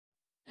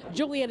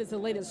Joliet is the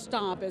latest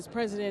stop as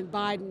President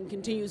Biden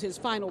continues his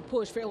final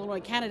push for Illinois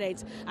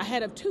candidates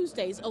ahead of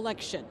Tuesday's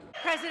election.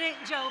 President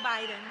Joe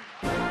Biden.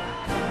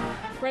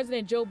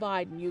 President Joe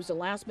Biden used a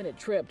last-minute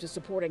trip to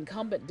support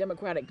incumbent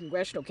Democratic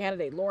congressional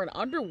candidate Lauren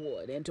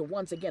Underwood and to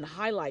once again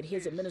highlight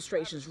his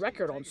administration's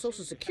record on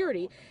Social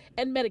Security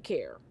and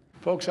Medicare.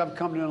 Folks, I've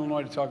come to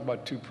Illinois to talk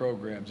about two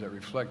programs that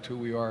reflect who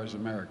we are as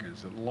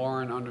Americans, that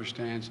Lauren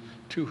understands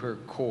to her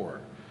core,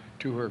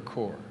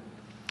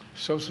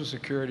 Social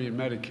Security and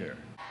Medicare.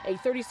 A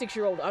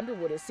 36-year-old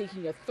Underwood is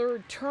seeking a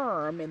third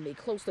term in the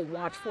closely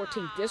watched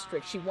 14th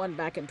district she won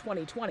back in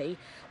 2020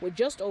 with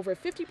just over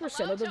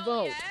 50% of the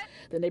vote.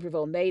 The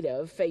Naperville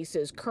native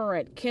faces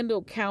current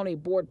Kendall County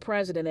Board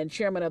President and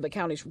Chairman of the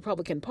county's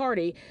Republican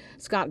Party,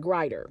 Scott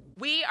Grider.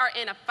 We are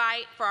in a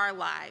fight for our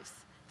lives,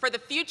 for the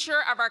future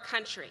of our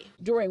country.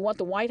 During what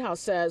the White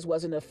House says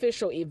was an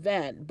official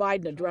event,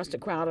 Biden addressed a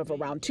crowd of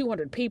around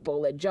 200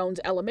 people at Jones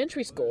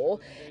Elementary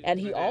School,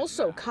 and he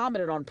also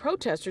commented on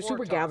protesters who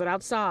were gathered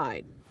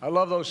outside. I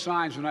love those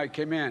signs when I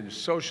came in,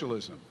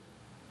 socialism.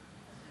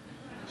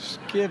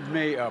 Give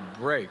me a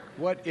break.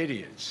 What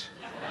idiots.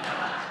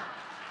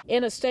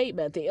 In a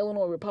statement, the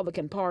Illinois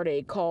Republican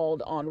Party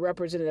called on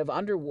Representative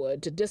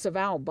Underwood to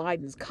disavow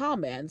Biden's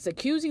comments,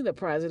 accusing the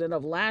president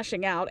of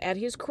lashing out at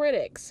his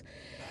critics.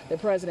 The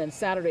president's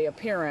Saturday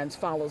appearance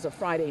follows a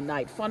Friday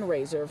night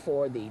fundraiser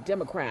for the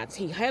Democrats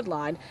he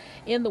headlined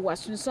in the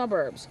western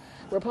suburbs.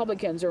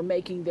 Republicans are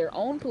making their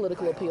own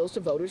political appeals to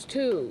voters,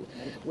 too,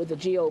 with the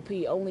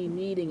GOP only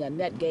needing a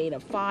net gain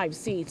of 5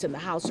 seats in the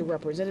House of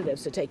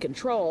Representatives to take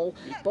control.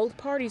 Both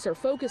parties are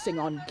focusing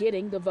on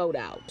getting the vote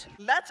out.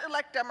 Let's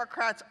elect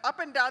Democrats up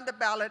and down the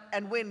ballot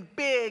and win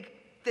big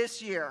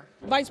this year.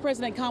 Vice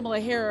President Kamala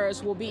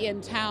Harris will be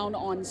in town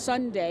on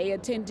Sunday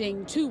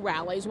attending 2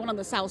 rallies, one on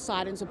the South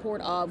Side in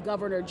support of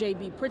Governor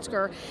J.B.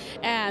 Pritzker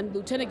and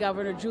Lieutenant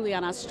Governor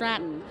Juliana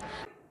Stratton.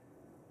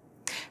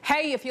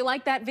 Hey, if you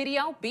like that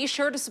video, be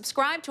sure to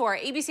subscribe to our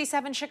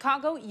ABC7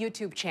 Chicago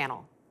YouTube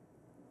channel.